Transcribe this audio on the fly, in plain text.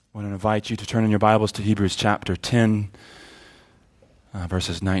I want to invite you to turn in your Bibles to Hebrews chapter 10,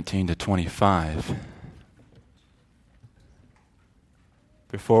 verses 19 to 25.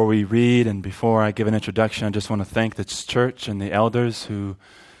 Before we read and before I give an introduction, I just want to thank this church and the elders who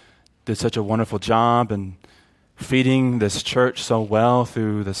did such a wonderful job in feeding this church so well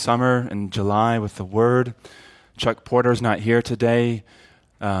through the summer in July with the Word. Chuck Porter's not here today.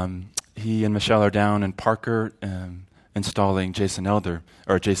 He and Michelle are down in Parker installing Jason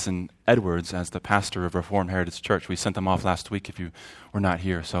Edwards as the pastor of Reformed Heritage Church. We sent them off last week if you were not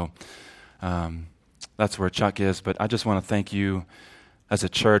here. So that's where Chuck is. But I just want to thank you as a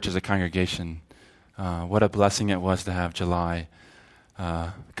church, as a congregation. What a blessing it was to have July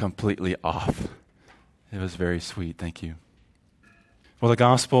completely off. It was very sweet. Thank you. Well, the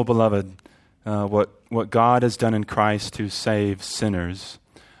gospel, beloved, what God has done in Christ to save sinners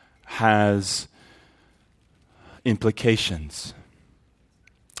has implications.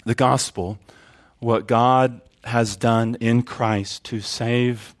 The gospel, what God has done in Christ to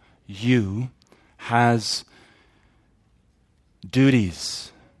save you, has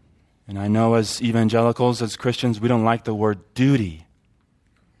duties. And I know as evangelicals, as Christians, we don't like the word duty.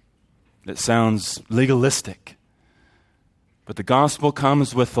 It sounds legalistic. But the gospel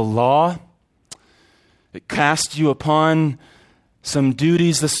comes with the law. It casts you upon some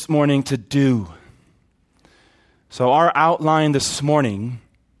duties this morning to do. So our outline this morning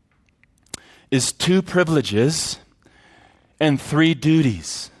is 2 privileges and 3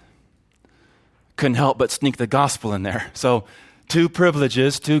 duties. Couldn't help but sneak the gospel in there. So 2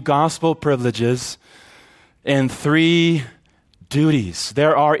 privileges, 2 gospel privileges, and 3 duties.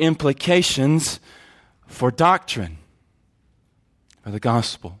 There are implications for doctrine, for the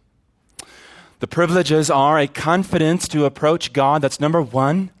gospel. The privileges are a confidence to approach God, that's number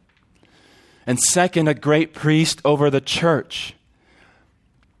 1. And second, a great priest over the church.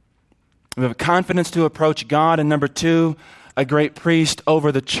 We have a confidence to approach God, and number 2, a great priest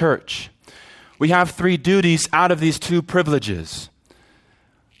over the church. We have 3 duties out of these 2 privileges.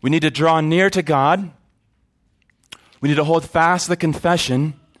 We need to draw near to God, we need to hold fast the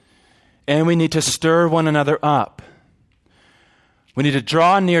confession, and we need to stir one another up. We need to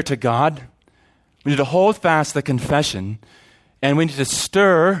draw near to God, we need to hold fast the confession, and we need to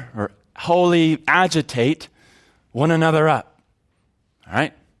stir or wholly agitate one another up. All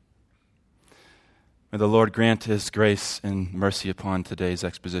right? May the Lord grant His grace and mercy upon today's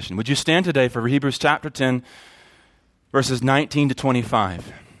exposition. Would you stand today for Hebrews chapter 10, verses 19 to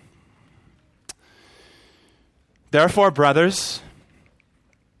 25? Therefore, brothers,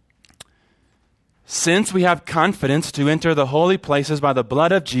 since we have confidence to enter the holy places by the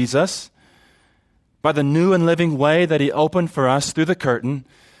blood of Jesus, by the new and living way that He opened for us through the curtain,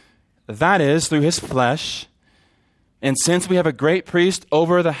 that is, through His flesh, and since we have a great priest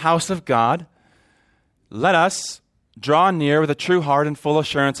over the house of God, let us draw near with a true heart and full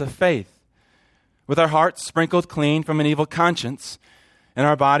assurance of faith, with our hearts sprinkled clean from an evil conscience, and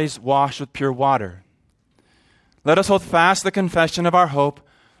our bodies washed with pure water. Let us hold fast the confession of our hope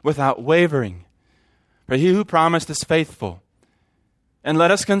without wavering, for He who promised is faithful. And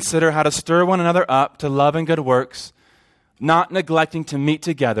let us consider how to stir one another up to love and good works, not neglecting to meet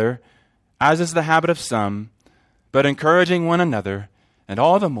together, as is the habit of some, but encouraging one another, and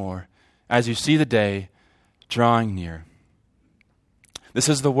all the more as you see the day drawing near. This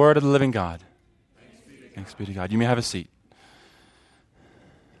is the word of the living God. Thanks be to God. You may have a seat.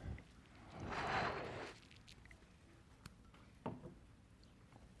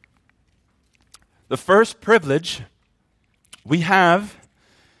 The first privilege we have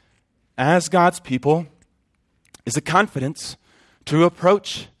as God's people is a confidence to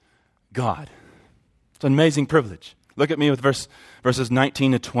approach God. It's an amazing privilege. Look at me with verses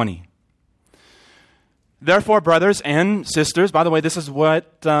 19 to 20. Therefore, brothers and sisters, by the way, this is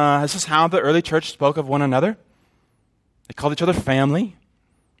how the early church spoke of one another. They called each other family.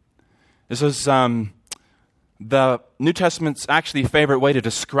 This was the New Testament's actually favorite way to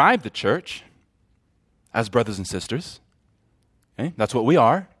describe the church, as brothers and sisters. Okay? That's what we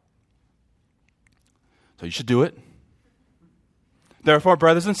are. So you should do it. Therefore,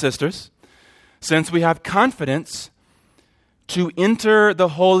 brothers and sisters, since we have confidence to enter the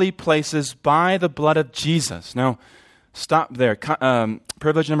holy places by the blood of Jesus. Now, stop there.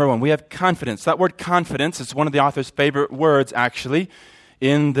 Privilege number 1. We have confidence. That word confidence is one of the author's favorite words, actually,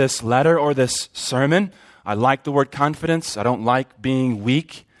 in this letter or this sermon. I like the word confidence. I don't like being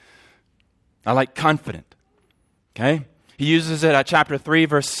weak. I like confident. Okay? He uses it at chapter 3,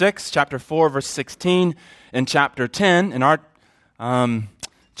 verse 6, chapter 4, verse 16, and chapter 10, in our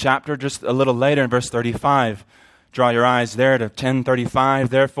chapter just a little later in verse 35, Draw your eyes there to 10:35.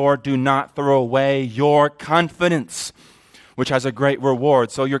 Therefore, do not throw away your confidence, which has a great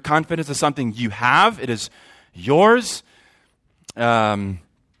reward. So your confidence is something you have. It is yours.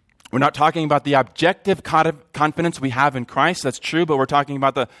 We're not talking about the objective confidence we have in Christ. That's true, but we're talking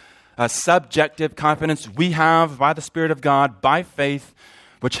about the subjective confidence we have by the Spirit of God, by faith,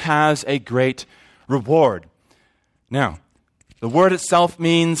 which has a great reward. Now, the word itself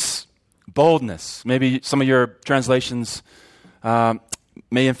means boldness. Maybe some of your translations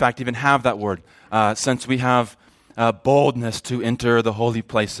may in fact even have that word, since we have boldness to enter the holy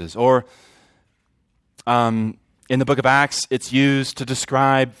places. Or in the book of Acts, it's used to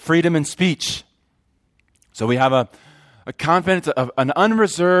describe freedom in speech. So we have a confidence, an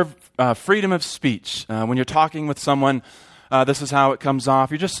unreserved freedom of speech. When you're talking with someone, this is how it comes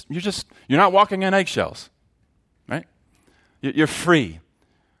off. You're not walking on eggshells, right? You're free.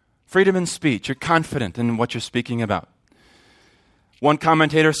 Freedom in speech. You're confident in what you're speaking about. One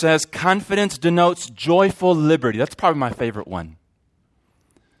commentator says, confidence denotes joyful liberty. That's probably my favorite one.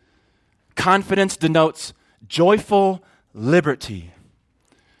 Confidence denotes joyful liberty,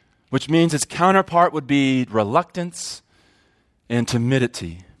 which means its counterpart would be reluctance and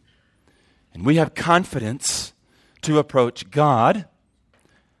timidity. And we have confidence to approach God.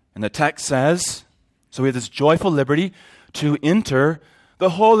 And the text says, so we have this joyful liberty to enter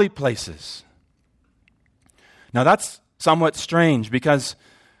the holy places. Now that's somewhat strange because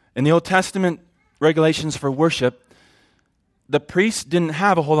in the Old Testament regulations for worship, the priests didn't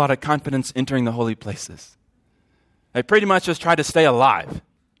have a whole lot of confidence entering the holy places. They pretty much just tried to stay alive.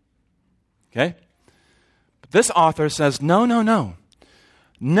 Okay? But this author says, no.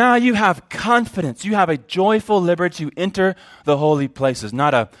 Now you have confidence. You have a joyful liberty to enter the holy places.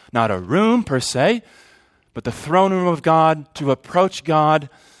 Not a room per se, but the throne room of God, to approach God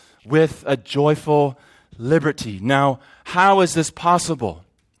with a joyful liberty. Now, how is this possible?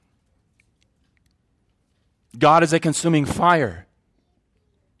 God is a consuming fire.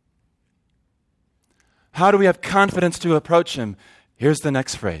 How do we have confidence to approach Him? Here's the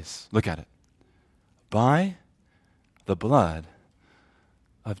next phrase. Look at it. By the blood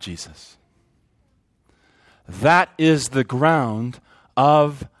of Jesus. That is the ground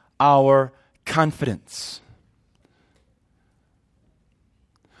of our confidence.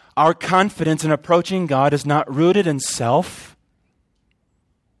 Our confidence in approaching God is not rooted in self,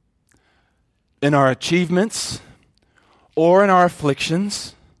 in our achievements, or in our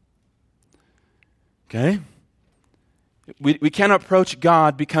afflictions. Okay? We can't approach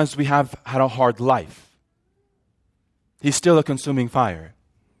God because we have had a hard life. He's still a consuming fire.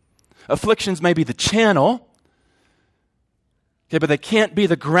 Afflictions may be the channel, okay, but they can't be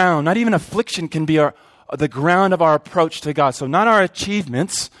the ground. Not even affliction can be the ground of our approach to God. So not our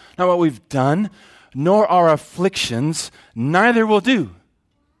achievements, not what we've done, nor our afflictions, neither will do.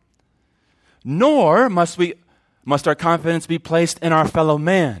 Nor must our confidence be placed in our fellow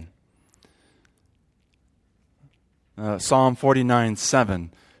man. Psalm 49:7.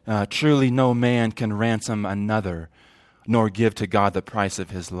 Truly no man can ransom another, nor give to God the price of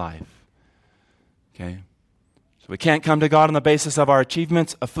his life. Okay? So we can't come to God on the basis of our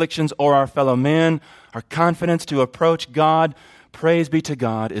achievements, afflictions, or our fellow man. Our confidence to approach God, praise be to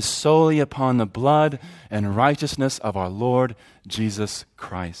God, is solely upon the blood and righteousness of our Lord Jesus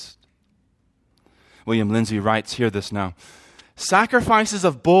Christ. William Lindsay writes, hear this now. Sacrifices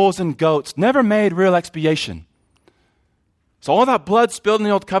of bulls and goats never made real expiation. So all that blood spilled in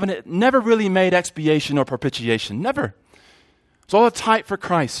the Old Covenant never really made expiation or propitiation. Never. It's all a type for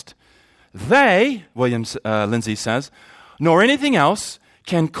Christ. They, William Lindsay says, nor anything else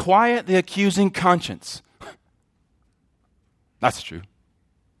can quiet the accusing conscience. That's true.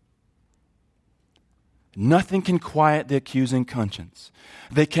 Nothing can quiet the accusing conscience.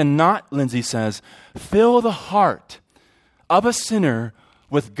 They cannot, Lindsay says, fill the heart of a sinner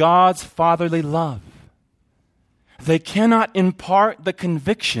with God's fatherly love. They cannot impart the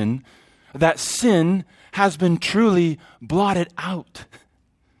conviction that sin has been truly blotted out.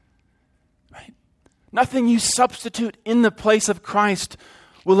 Right? Nothing you substitute in the place of Christ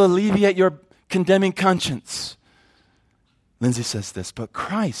will alleviate your condemning conscience. Lindsay says this, but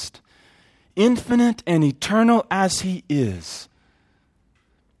Christ, infinite and eternal as He is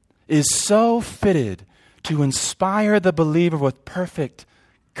so fitted to inspire the believer with perfect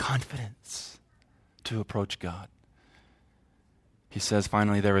confidence to approach God. He says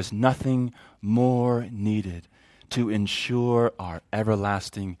finally, there is nothing more needed to ensure our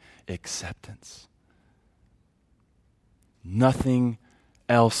everlasting acceptance. Nothing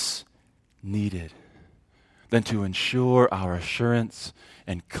else needed. than to ensure our assurance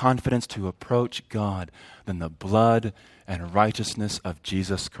and confidence to approach God than the blood and righteousness of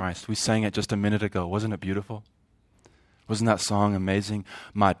Jesus Christ. We sang it just a minute ago. Wasn't it beautiful? Wasn't that song amazing?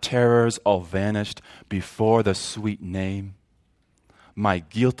 My terrors all vanished before the sweet name. My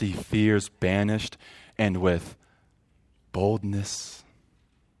guilty fears banished, and with boldness,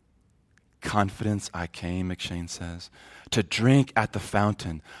 confidence I came, McShane says, to drink at the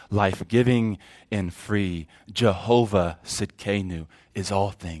fountain, life-giving and free. Jehovah Sidkenu is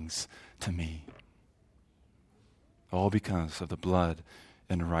all things to me. All because of the blood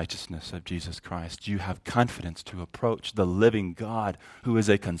and righteousness of Jesus Christ. You have confidence to approach the living God who is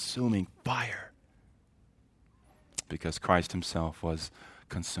a consuming fire because Christ himself was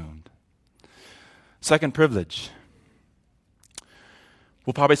consumed. Second privilege.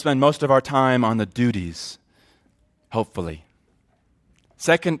 We'll probably spend most of our time on the duties, hopefully.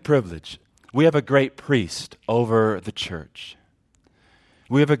 Second privilege. We have a great priest over the church.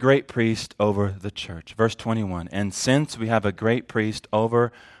 We have a great priest over the church. Verse 21, and since we have a great priest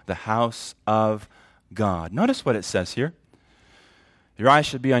over the house of God. Notice what it says here. Your eyes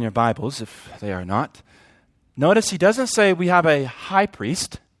should be on your Bibles if they are not. Notice he doesn't say we have a high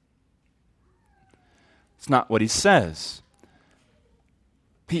priest. It's not what he says.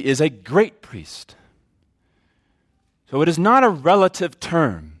 He is a great priest. So it is not a relative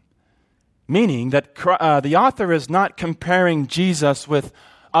term, meaning that the author is not comparing Jesus with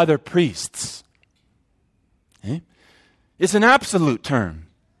other priests. Okay? It's an absolute term.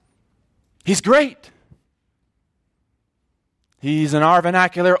 He's great. He's, in our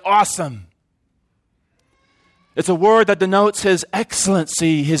vernacular, awesome. It's a word that denotes his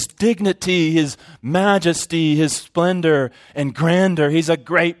excellency, his dignity, his majesty, his splendor and grandeur. He's a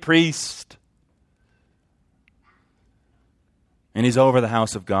great priest. And he's over the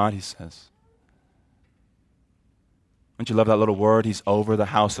house of God, he says. Don't you love that little word? He's over the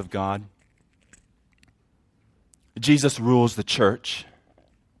house of God. Jesus rules the church.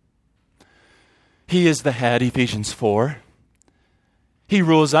 He is the head, Ephesians 4. He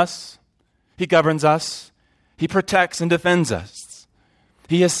rules us. He governs us. He protects and defends us.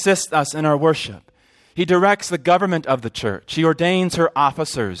 He assists us in our worship. He directs the government of the church. He ordains her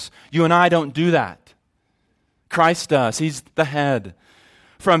officers. You and I don't do that. Christ does. He's the head.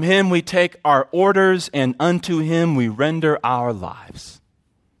 From him we take our orders, and unto him we render our lives.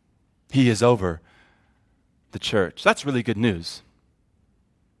 He is over the church. That's really good news.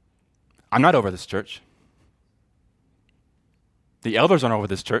 I'm not over this church. The elders aren't over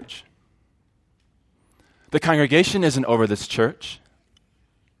this church. The congregation isn't over this church.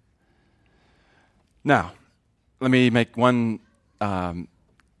 Now, let me make one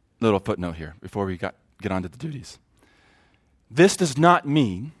little footnote here before we get on to the duties. This does not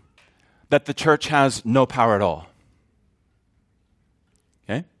mean that the church has no power at all.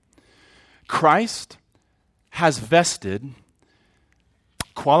 Okay? Christ has vested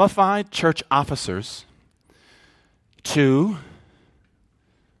qualified church officers to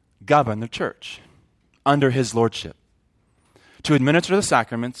govern the church under his lordship, to administer the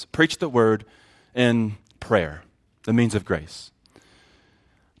sacraments, preach the word, and prayer, the means of grace.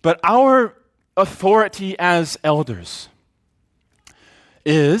 But our authority as elders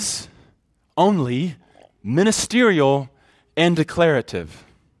is only ministerial and declarative.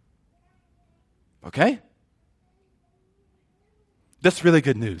 Okay? That's really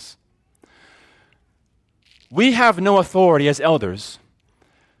good news. We have no authority as elders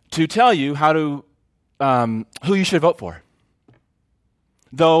to tell you who you should vote for.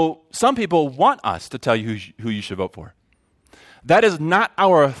 Though some people want us to tell you who you should vote for. That is not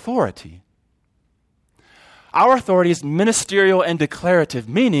our authority. Our authority is ministerial and declarative,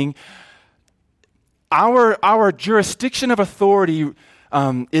 meaning our jurisdiction of authority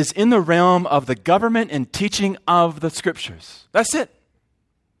is in the realm of the government and teaching of the Scriptures. That's it.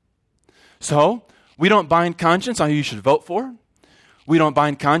 So, we don't bind conscience on who you should vote for. We don't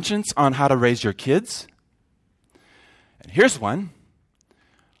bind conscience on how to raise your kids. And here's one.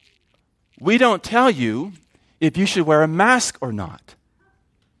 We don't tell you if you should wear a mask or not.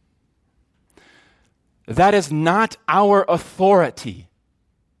 That is not our authority.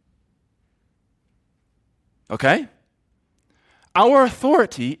 Okay? Our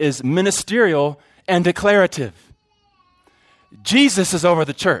authority is ministerial and declarative. Jesus is over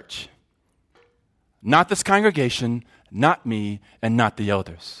the church. Not this congregation, not me, and not the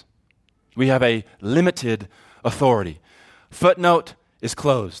elders. We have a limited authority. Footnote is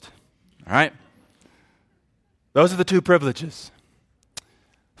closed. All right? Those are the two privileges.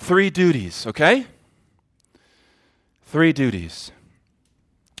 3 duties, okay? 3 duties.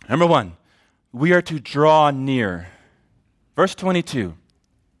 Number 1, we are to draw near. Verse 22.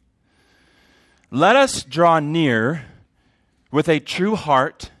 Let us draw near with a true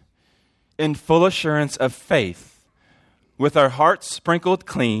heart in full assurance of faith, with our hearts sprinkled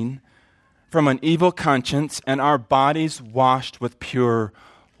clean from an evil conscience and our bodies washed with pure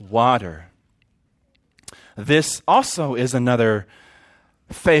water. This also is another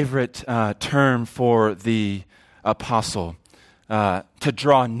favorite term for the apostle, to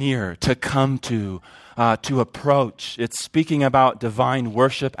draw near, to come to approach. It's speaking about divine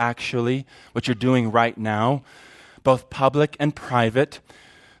worship, actually, what you're doing right now, both public and private.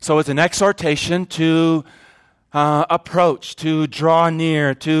 So it's an exhortation to approach, to draw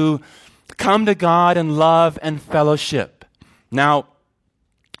near, to come to God in love and fellowship. Now,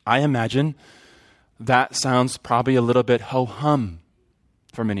 I imagine that sounds probably a little bit ho-hum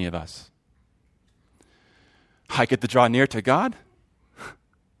for many of us. I get to draw near to God?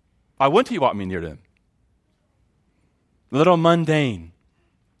 Why wouldn't He want me near to Him? A little mundane.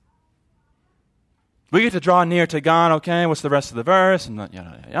 We get to draw near to God, okay, what's the rest of the verse? And yada,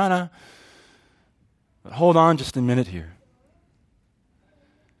 yada, yada. But hold on just a minute here.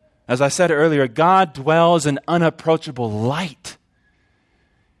 As I said earlier, God dwells in unapproachable light.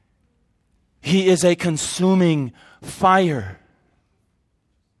 He is a consuming fire.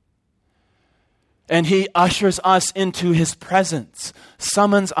 And He ushers us into His presence,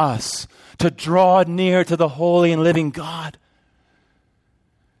 summons us to draw near to the holy and living God.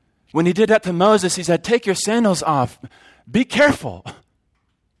 When He did that to Moses, He said, take your sandals off. Be careful.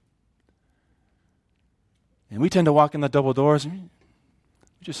 And we tend to walk in the double doors and we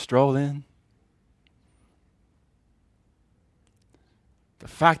just stroll in. The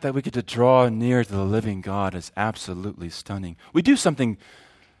fact that we get to draw near to the living God is absolutely stunning. We do something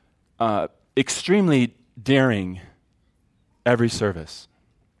extremely daring every service.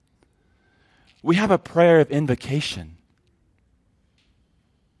 We have a prayer of invocation.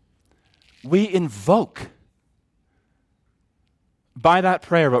 We invoke, by that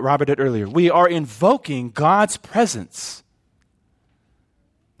prayer, what Robert did earlier, we are invoking God's presence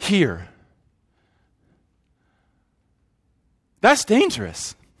here. That's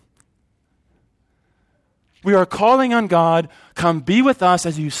dangerous. We are calling on God, come be with us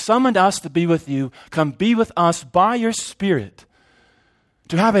as you summoned us to be with you. Come be with us by your Spirit.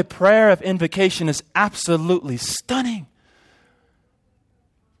 To have a prayer of invocation is absolutely stunning.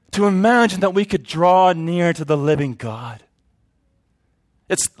 To imagine that we could draw near to the living God.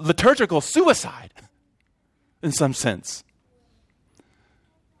 It's liturgical suicide in some sense.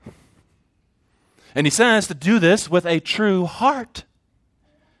 And He says to do this with a true heart.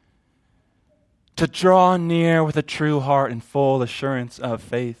 To draw near with a true heart and full assurance of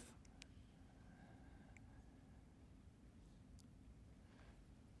faith.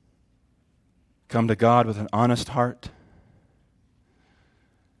 Come to God with an honest heart.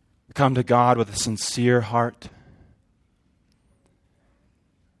 Come to God with a sincere heart.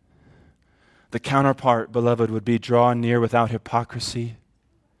 The counterpart, beloved, would be draw near without hypocrisy,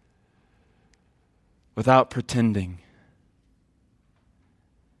 without pretending,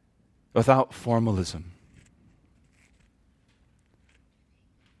 without formalism.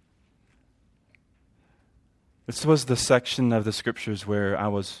 This was the section of the Scriptures where I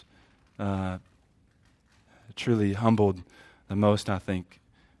was truly humbled the most, I think,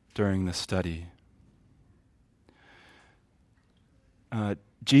 during the study.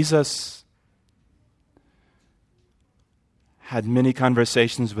 Jesus had many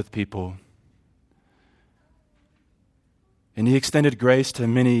conversations with people, and He extended grace to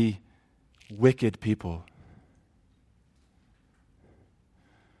many wicked people.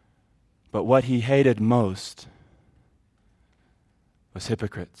 But what He hated most was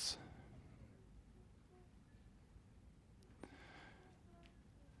hypocrites.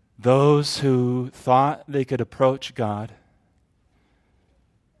 Those who thought they could approach God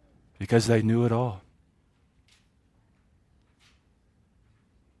because they knew it all.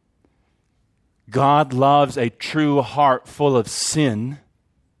 God loves a true heart full of sin,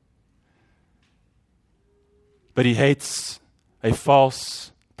 but He hates a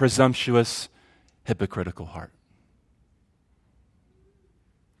false, presumptuous, hypocritical heart.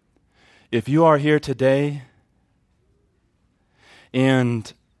 If you are here today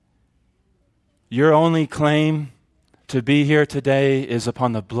and your only claim to be here today is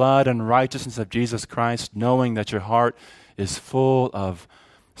upon the blood and righteousness of Jesus Christ, knowing that your heart is full of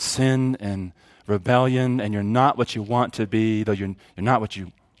sin and rebellion, and you're not what you want to be, though you're not what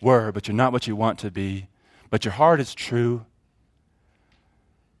you were, but you're not what you want to be, but your heart is true,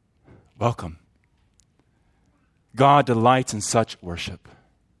 welcome. God delights in such worship.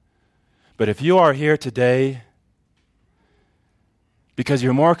 But if you are here today because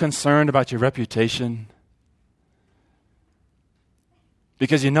you're more concerned about your reputation,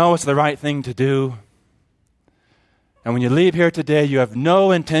 because you know it's the right thing to do, and when you leave here today, you have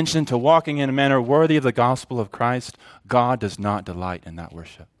no intention to walking in a manner worthy of the gospel of Christ, God does not delight in that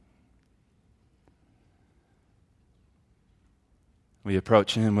worship. We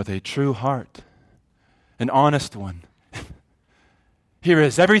approach Him with a true heart, an honest one. Here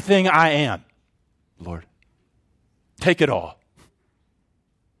is everything I am, Lord. Take it all.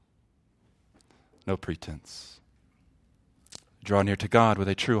 No pretense. Draw near to God with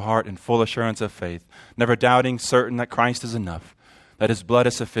a true heart and full assurance of faith, never doubting, certain that Christ is enough, that His blood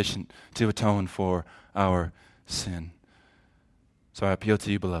is sufficient to atone for our sin. So I appeal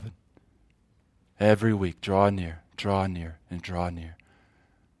to you, beloved. Every week, draw near, and draw near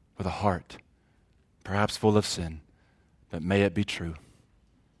with a heart, perhaps full of sin, but may it be true.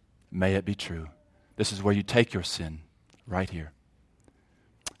 May it be true. This is where you take your sin, right here.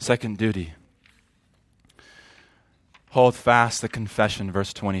 Second duty. Hold fast the confession,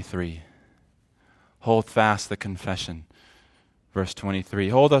 verse 23. Hold fast the confession, verse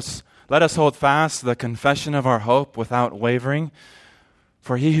 23. Let us hold fast the confession of our hope without wavering,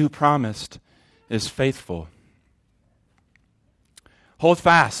 for He who promised is faithful. Hold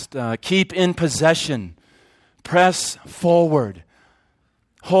fast, keep in possession, press forward.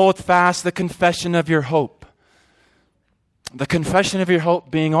 Hold fast the confession of your hope. The confession of your hope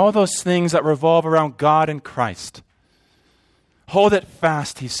being all those things that revolve around God and Christ. Hold it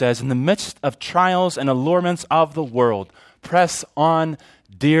fast, he says, in the midst of trials and allurements of the world. Press on,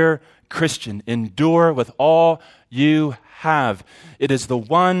 dear Christian. Endure with all you have. It is the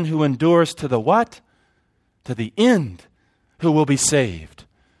one who endures to the what? To the end who will be saved.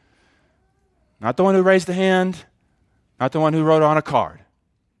 Not the one who raised a hand, not the one who wrote on a card.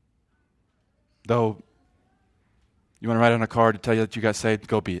 Though, you want to write on a card to tell you that you got saved,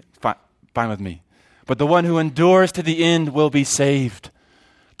 go be it. Fine with me. But the one who endures to the end will be saved.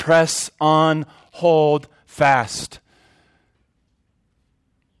 Press on, hold fast.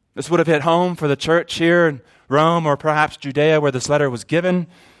 This would have hit home for the church here in Rome or perhaps Judea where this letter was given.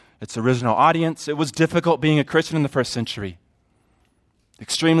 Its original audience. It was difficult being a Christian in the first century.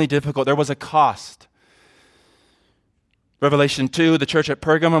 Extremely difficult. There was a cost. Revelation 2, the church at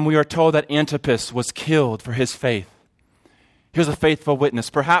Pergamum, we are told that Antipas was killed for his faith. He was a faithful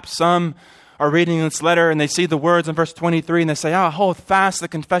witness. Perhaps some are reading this letter and they see the words in verse 23 and they say, hold fast the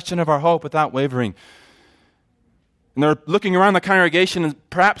confession of our hope without wavering. And they're looking around the congregation and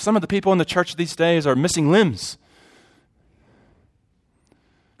perhaps some of the people in the church these days are missing limbs.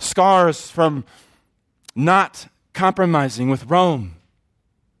 Scars from not compromising with Rome.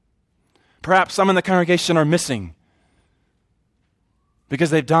 Perhaps some in the congregation are missing because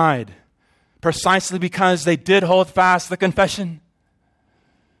they've died, precisely because they did hold fast the confession,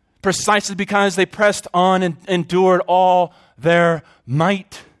 precisely because they pressed on and endured all their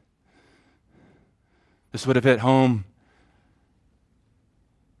might. This would have hit home.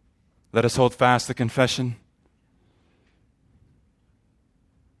 Let us hold fast the confession.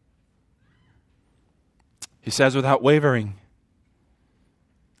 He says without wavering.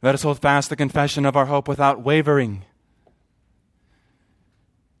 Let us hold fast the confession of our hope without wavering.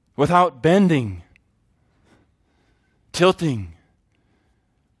 Without bending, tilting,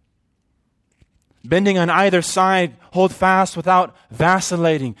 bending on either side, hold fast without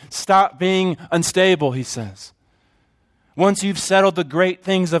vacillating. Stop being unstable, he says. Once you've settled the great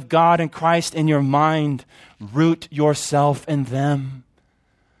things of God and Christ in your mind, root yourself in them.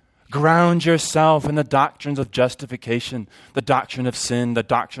 Ground yourself in the doctrines of justification, the doctrine of sin, the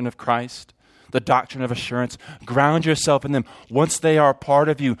doctrine of Christ, the doctrine of assurance. Ground yourself in them. Once they are a part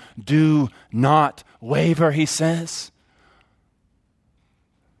of you, do not waver, he says.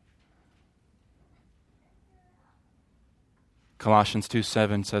 Colossians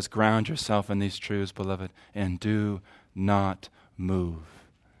 2:7 says, ground yourself in these truths, beloved, and do not move.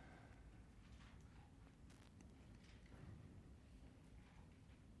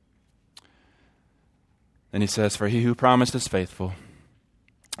 Then he says, for he who promised is faithful.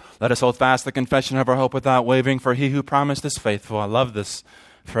 Let us hold fast the confession of our hope without wavering, for he who promised is faithful. I love this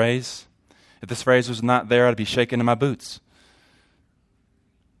phrase. If this phrase was not there, I'd be shaking in my boots.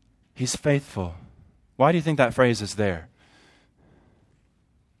 He's faithful. Why do you think that phrase is there?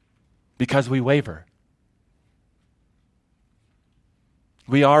 Because we waver.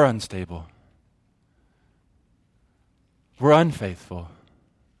 We are unstable. We're unfaithful.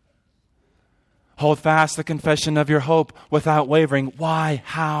 Hold fast the confession of your hope without wavering. Why?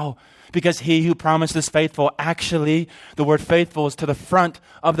 How? Because he who promised is faithful. Actually, the word faithful is to the front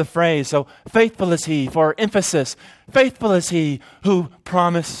of the phrase. So faithful is he, for emphasis. Faithful is he who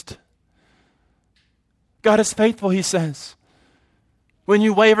promised. God is faithful, he says. When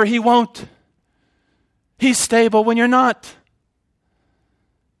you waver, he won't. He's stable when you're not.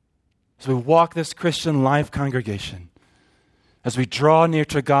 As we walk this Christian life, congregation, as we draw near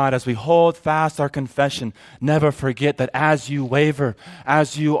to God, as we hold fast our confession, never forget that as you waver,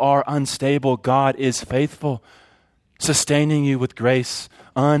 as you are unstable, God is faithful, sustaining you with grace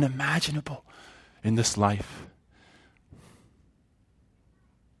unimaginable in this life.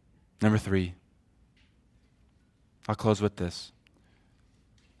 Number 3, I'll close with this.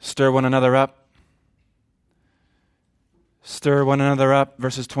 Stir one another up. Stir one another up,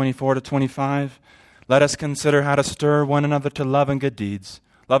 verses 24 to 25. Let us consider how to stir one another to love and good deeds,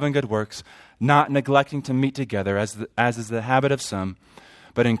 love and good works, not neglecting to meet together as is the habit of some,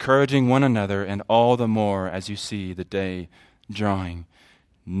 but encouraging one another, and all the more as you see the day drawing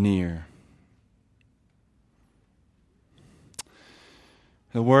near.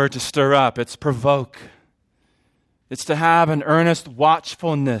 The word to stir up, it's provoke. It's to have an earnest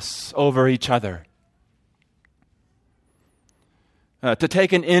watchfulness over each other. To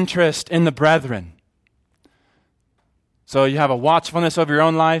take an interest in the brethren. So you have a watchfulness over your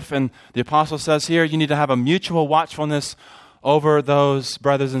own life, and the apostle says here you need to have a mutual watchfulness over those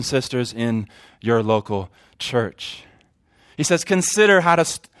brothers and sisters in your local church. He says, consider how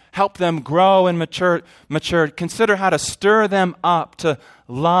to help them grow and mature. Consider how to stir them up to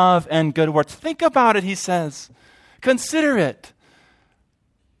love and good works. Think about it, he says. Consider it.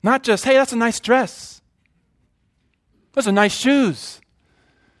 Not just, hey, that's a nice dress. Those are nice shoes.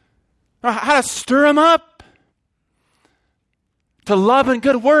 How to stir them up to love and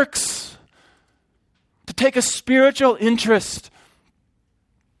good works, to take a spiritual interest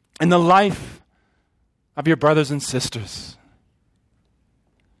in the life of your brothers and sisters.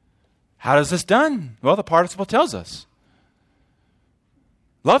 How is this done? Well, the participle tells us.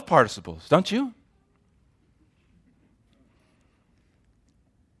 Love participles, don't you?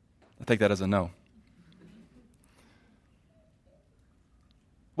 I take that as a no.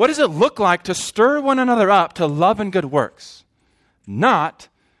 What does it look like to stir one another up to love and good works, not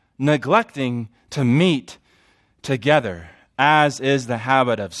neglecting to meet together, as is the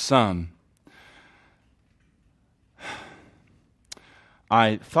habit of some?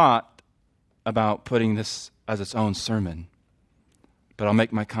 I thought about putting this as its own sermon, but I'll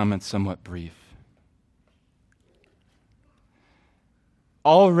make my comments somewhat brief.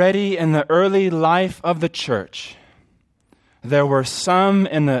 Already in the early life of the church, there were some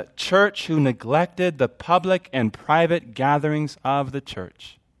in the church who neglected the public and private gatherings of the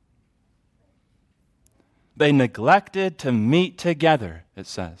church. They neglected to meet together, it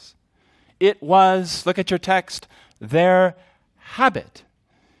says. It was, look at your text, their habit,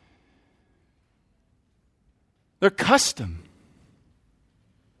 their custom,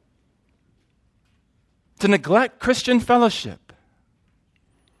 to neglect Christian fellowship.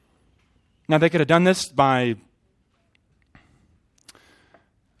 Now, they could have done this by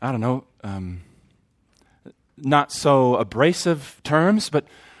not so abrasive terms, but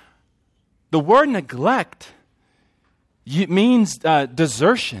the word neglect means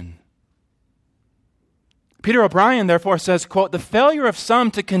desertion. Peter O'Brien, therefore, says, quote, the failure of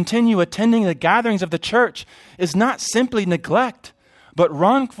some to continue attending the gatherings of the church is not simply neglect, but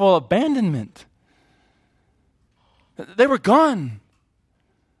wrongful abandonment. They were gone.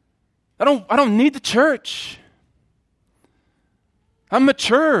 I don't need the church. I'm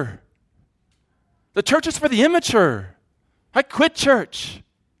mature. The church is for the immature. I quit church.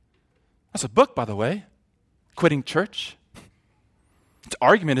 That's a book, by the way. Quitting church. Its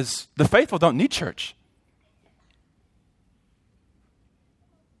argument is the faithful don't need church.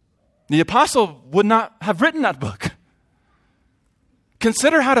 The apostle would not have written that book.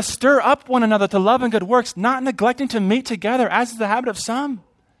 Consider how to stir up one another to love and good works, not neglecting to meet together, as is the habit of some.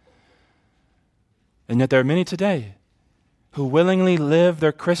 And yet there are many today who willingly live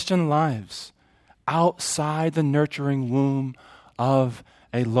their Christian lives outside the nurturing womb of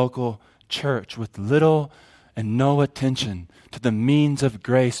a local church with little and no attention to the means of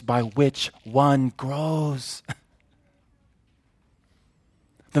grace by which one grows.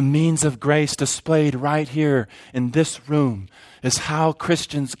 The means of grace displayed right here in this room is how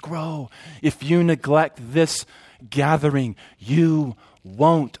Christians grow. If you neglect this gathering, you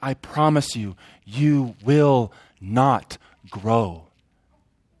won't, I promise you, you will not grow.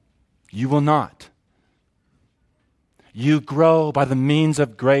 You will not. You grow by the means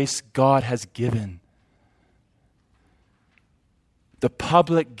of grace God has given. The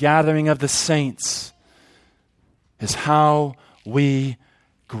public gathering of the saints is how we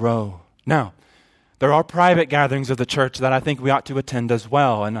grow. Now, there are private gatherings of the church that I think we ought to attend as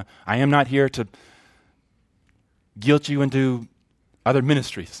well. And I am not here to guilt you into other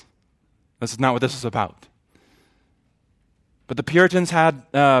ministries. This is not what this is about. But the Puritans had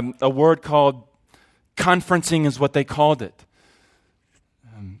a word called conferencing is what they called it.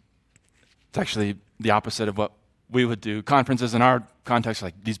 It's actually the opposite of what we would do. Conferences in our context are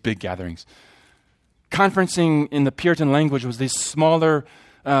like these big gatherings. Conferencing in the Puritan language was these smaller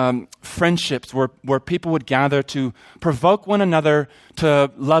friendships where people would gather to provoke one another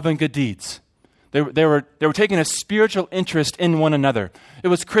to love and good deeds. They were taking a spiritual interest in one another. It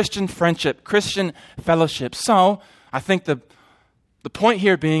was Christian friendship, Christian fellowship. So I think the point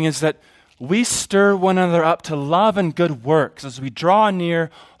here being is that we stir one another up to love and good works as we draw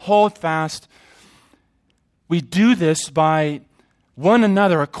near, hold fast. We do this by one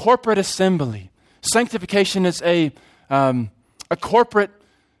another, a corporate assembly. Sanctification is a corporate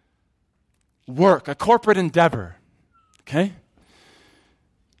work, a corporate endeavor. Okay?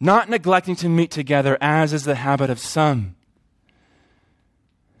 Not neglecting to meet together, as is the habit of some.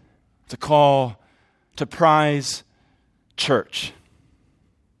 It's a call to prize church.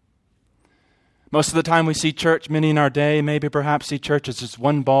 Most of the time we see church, many in our day, maybe perhaps see church as just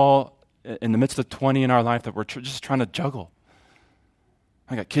one ball in the midst of 20 in our life that we're just trying to juggle.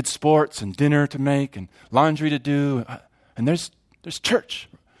 I got kids' sports and dinner to make and laundry to do, and there's church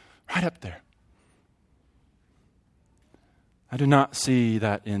right up there. I do not see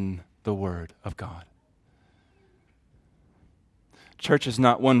that in the Word of God. Church is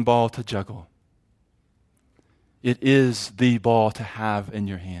not one ball to juggle. It is the ball to have in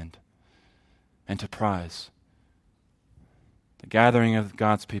your hand and to prize. The gathering of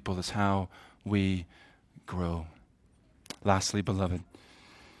God's people is how we grow. Lastly, beloved,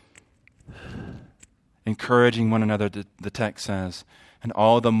 encouraging one another, the text says, and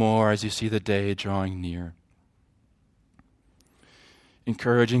all the more as you see the day drawing near.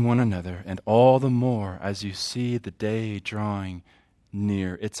 Encouraging one another, and all the more as you see the day drawing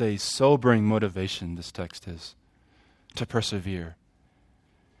near. It's a sobering motivation, this text is, to persevere.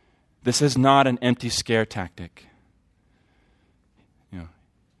 This is not an empty scare tactic.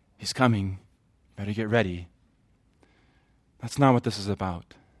 He's coming, better get ready. That's not what this is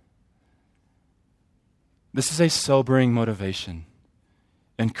about. This is a sobering motivation.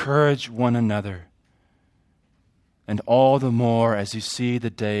 Encourage one another, and all the more as you see the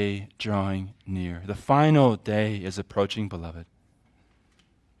day drawing near. The final day is approaching, beloved.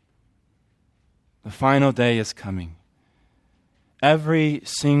 The final day is coming. Every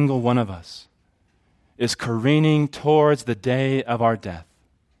single one of us is careening towards the day of our death.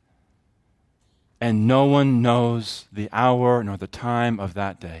 And no one knows the hour nor the time of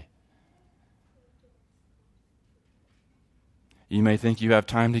that day. You may think you have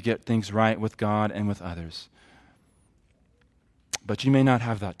time to get things right with God and with others. But you may not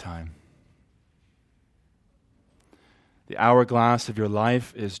have that time. The hourglass of your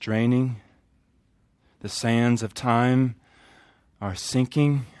life is draining. The sands of time are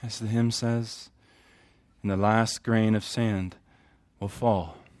sinking, as the hymn says, and the last grain of sand will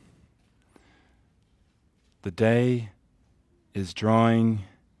fall. The day is drawing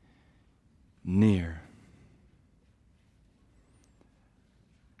near.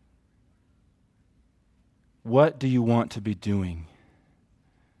 What do you want to be doing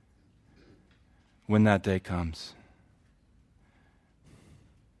when that day comes?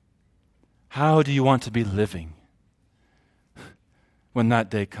 How do you want to be living when that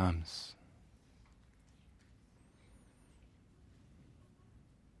day comes?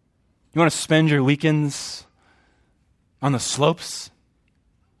 You want to spend your weekends on the slopes?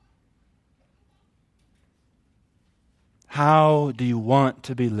 How do you want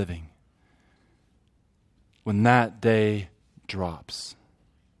to be living when that day drops?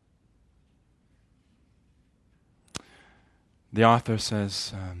 The author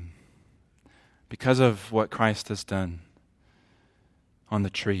says, because of what Christ has done on the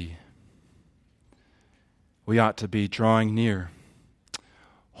tree, we ought to be drawing near,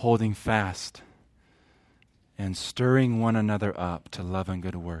 holding fast, and stirring one another up to love and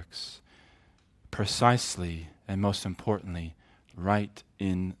good works, precisely and most importantly, right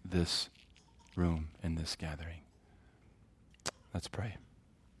in this room, in this gathering. Let's pray.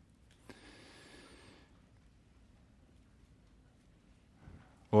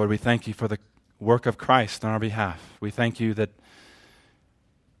 Lord, we thank you for the work of Christ on our behalf. We thank you that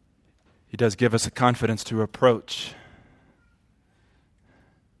He does give us a confidence to approach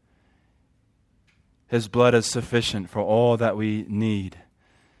His blood is sufficient for all that we need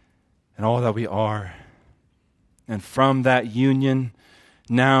and all that we are. And from that union,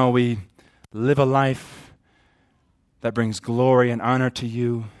 now we live a life that brings glory and honor to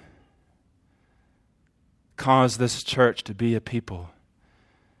you. Cause this church to be a people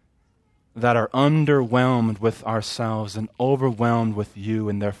that are underwhelmed with ourselves and overwhelmed with you,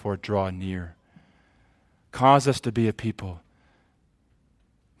 and therefore draw near. Cause us to be a people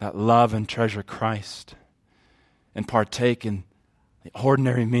that love and treasure Christ and partake in the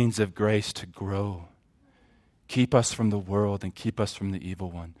ordinary means of grace to grow. Keep us from the world and keep us from the evil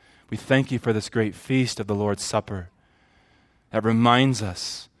one. We thank you for this great feast of the Lord's Supper that reminds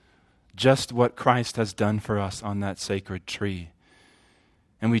us just what Christ has done for us on that sacred tree.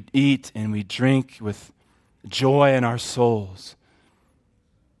 And we eat and we drink with joy in our souls,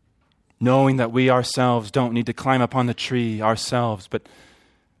 knowing that we ourselves don't need to climb up on the tree ourselves, but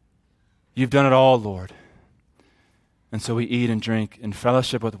you've done it all, Lord. And so we eat and drink in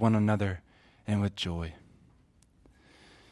fellowship with one another and with joy.